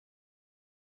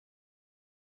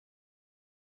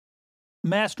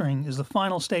Mastering is the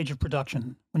final stage of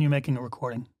production when you're making a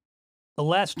recording. The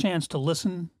last chance to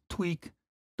listen, tweak,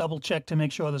 double check to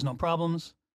make sure there's no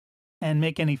problems, and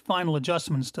make any final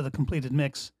adjustments to the completed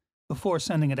mix before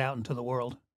sending it out into the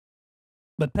world.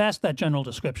 But past that general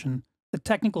description, the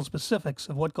technical specifics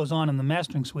of what goes on in the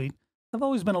mastering suite have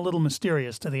always been a little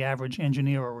mysterious to the average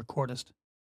engineer or recordist.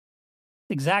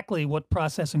 Exactly what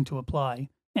processing to apply,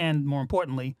 and more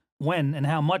importantly, when and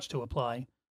how much to apply,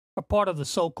 are part of the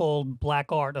so-called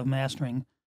black art of mastering,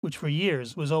 which for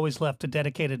years was always left to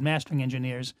dedicated mastering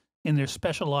engineers in their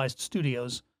specialized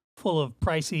studios full of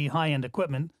pricey, high-end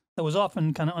equipment that was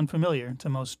often kind of unfamiliar to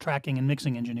most tracking and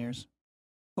mixing engineers.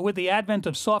 But with the advent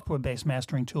of software-based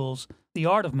mastering tools, the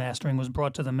art of mastering was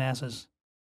brought to the masses,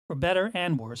 for better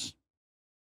and worse.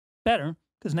 Better,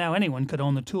 because now anyone could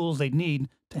own the tools they'd need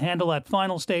to handle that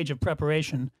final stage of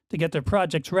preparation to get their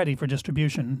projects ready for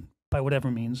distribution, by whatever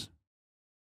means.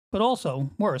 But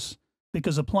also worse,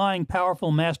 because applying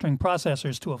powerful mastering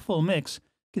processors to a full mix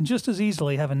can just as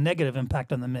easily have a negative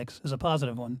impact on the mix as a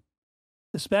positive one,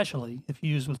 especially if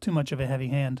used with too much of a heavy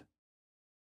hand.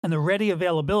 And the ready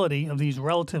availability of these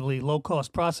relatively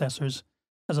low-cost processors,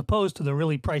 as opposed to the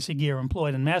really pricey gear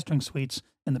employed in mastering suites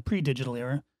in the pre-digital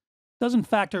era, doesn't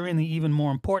factor in the even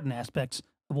more important aspects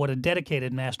of what a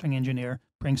dedicated mastering engineer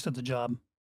brings to the job.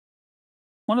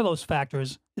 One of those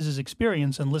factors is his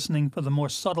experience in listening for the more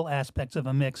subtle aspects of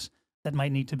a mix that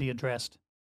might need to be addressed,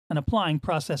 and applying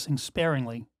processing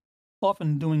sparingly,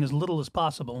 often doing as little as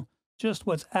possible, just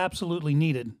what's absolutely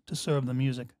needed to serve the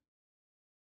music.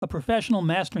 A professional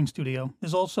mastering studio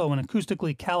is also an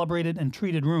acoustically calibrated and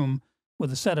treated room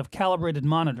with a set of calibrated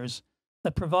monitors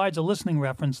that provides a listening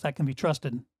reference that can be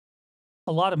trusted.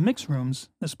 A lot of mix rooms,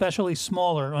 especially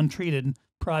smaller, untreated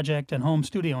project and home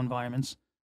studio environments,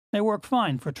 they work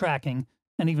fine for tracking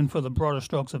and even for the broader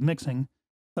strokes of mixing,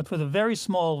 but for the very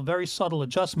small, very subtle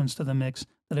adjustments to the mix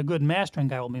that a good mastering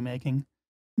guy will be making,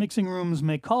 mixing rooms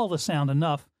may cull the sound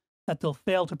enough that they'll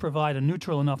fail to provide a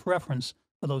neutral enough reference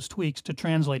for those tweaks to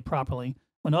translate properly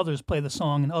when others play the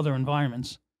song in other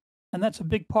environments. And that's a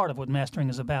big part of what mastering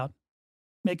is about,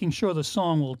 making sure the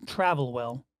song will travel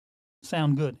well,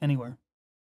 sound good anywhere.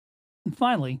 And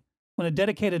finally, when a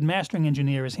dedicated mastering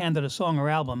engineer is handed a song or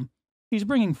album, he's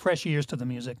bringing fresh ears to the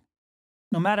music.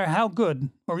 No matter how good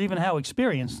or even how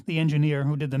experienced the engineer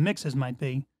who did the mixes might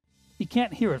be, he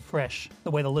can't hear it fresh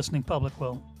the way the listening public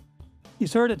will.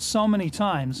 He's heard it so many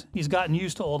times, he's gotten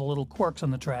used to all the little quirks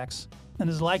on the tracks, and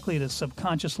is likely to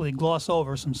subconsciously gloss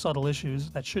over some subtle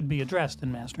issues that should be addressed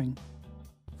in mastering.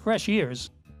 Fresh ears,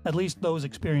 at least those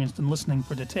experienced in listening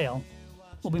for detail,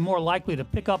 will be more likely to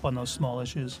pick up on those small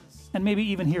issues, and maybe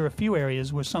even hear a few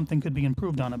areas where something could be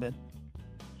improved on a bit.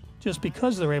 Just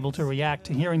because they're able to react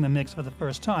to hearing the mix for the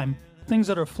first time, things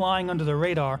that are flying under the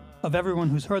radar of everyone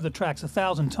who's heard the tracks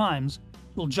 1,000 times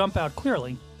will jump out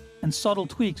clearly, and subtle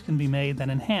tweaks can be made that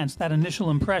enhance that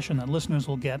initial impression that listeners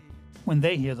will get when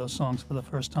they hear those songs for the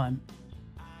first time.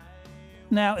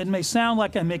 Now, it may sound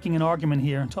like I'm making an argument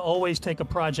here to always take a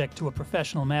project to a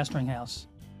professional mastering house,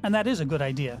 and that is a good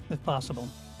idea, if possible.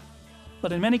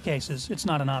 But in many cases, it's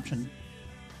not an option.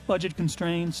 Budget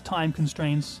constraints, time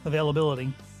constraints,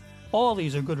 availability, all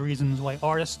these are good reasons why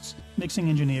artists, mixing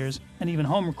engineers, and even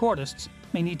home recordists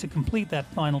may need to complete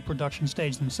that final production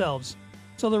stage themselves,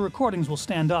 so the recordings will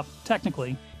stand up,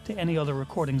 technically, to any other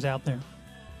recordings out there.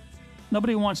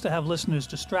 Nobody wants to have listeners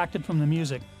distracted from the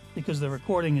music because the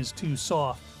recording is too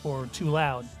soft, or too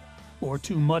loud, or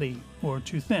too muddy, or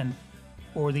too thin,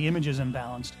 or the image is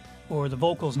imbalanced, or the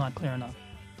vocal's not clear enough,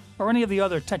 or any of the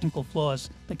other technical flaws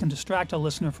that can distract a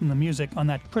listener from the music on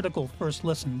that critical first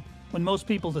listen when most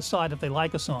people decide if they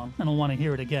like a song and will want to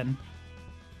hear it again.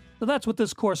 So that's what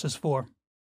this course is for.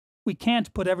 We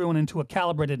can't put everyone into a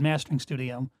calibrated mastering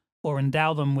studio or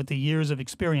endow them with the years of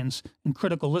experience and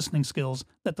critical listening skills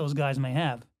that those guys may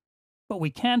have. But we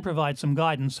can provide some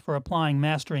guidance for applying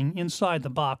mastering inside the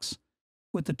box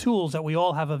with the tools that we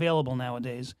all have available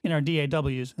nowadays in our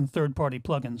DAWs and third-party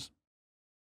plugins.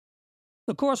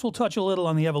 The course will touch a little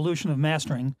on the evolution of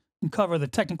mastering and cover the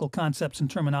technical concepts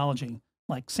and terminology,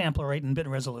 like sampler rate and bit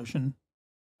resolution,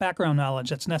 background knowledge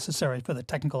that's necessary for the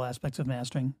technical aspects of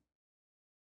mastering.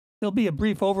 There'll be a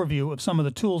brief overview of some of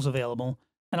the tools available,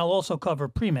 and I'll also cover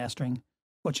pre-mastering,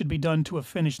 what should be done to a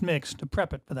finished mix to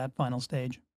prep it for that final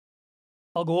stage.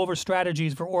 I'll go over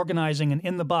strategies for organizing an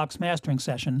in-the-box mastering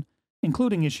session,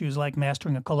 including issues like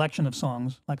mastering a collection of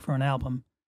songs, like for an album,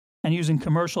 and using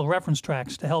commercial reference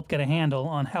tracks to help get a handle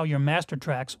on how your mastered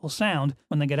tracks will sound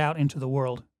when they get out into the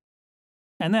world.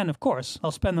 And then, of course, I'll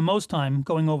spend the most time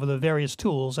going over the various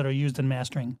tools that are used in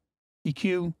mastering: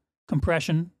 EQ,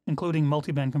 compression, including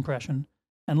multiband compression,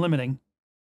 and limiting,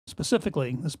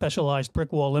 specifically the specialized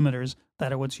brick wall limiters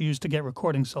that are what's used to get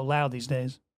recordings so loud these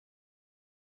days.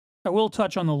 I will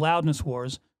touch on the loudness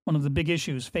wars, one of the big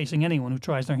issues facing anyone who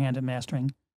tries their hand at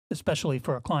mastering, especially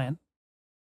for a client.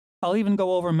 I'll even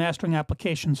go over mastering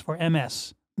applications for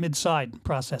MS, mid-side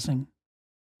processing.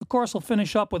 The course will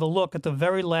finish up with a look at the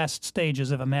very last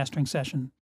stages of a mastering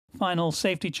session, final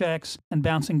safety checks, and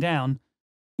bouncing down,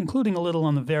 including a little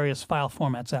on the various file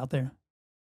formats out there.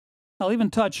 I'll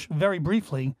even touch, very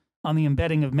briefly, on the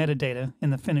embedding of metadata in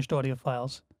the finished audio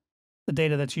files, the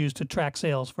data that's used to track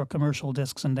sales for commercial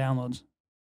discs and downloads.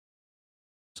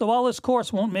 So while this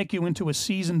course won't make you into a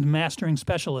seasoned mastering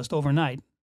specialist overnight,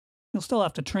 you'll still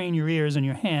have to train your ears and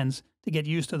your hands to get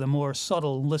used to the more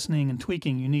subtle listening and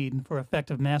tweaking you need for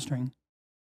effective mastering.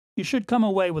 You should come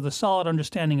away with a solid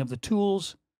understanding of the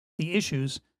tools, the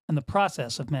issues, and the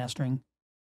process of mastering,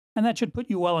 and that should put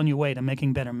you well on your way to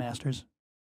making better masters.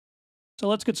 So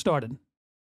let's get started.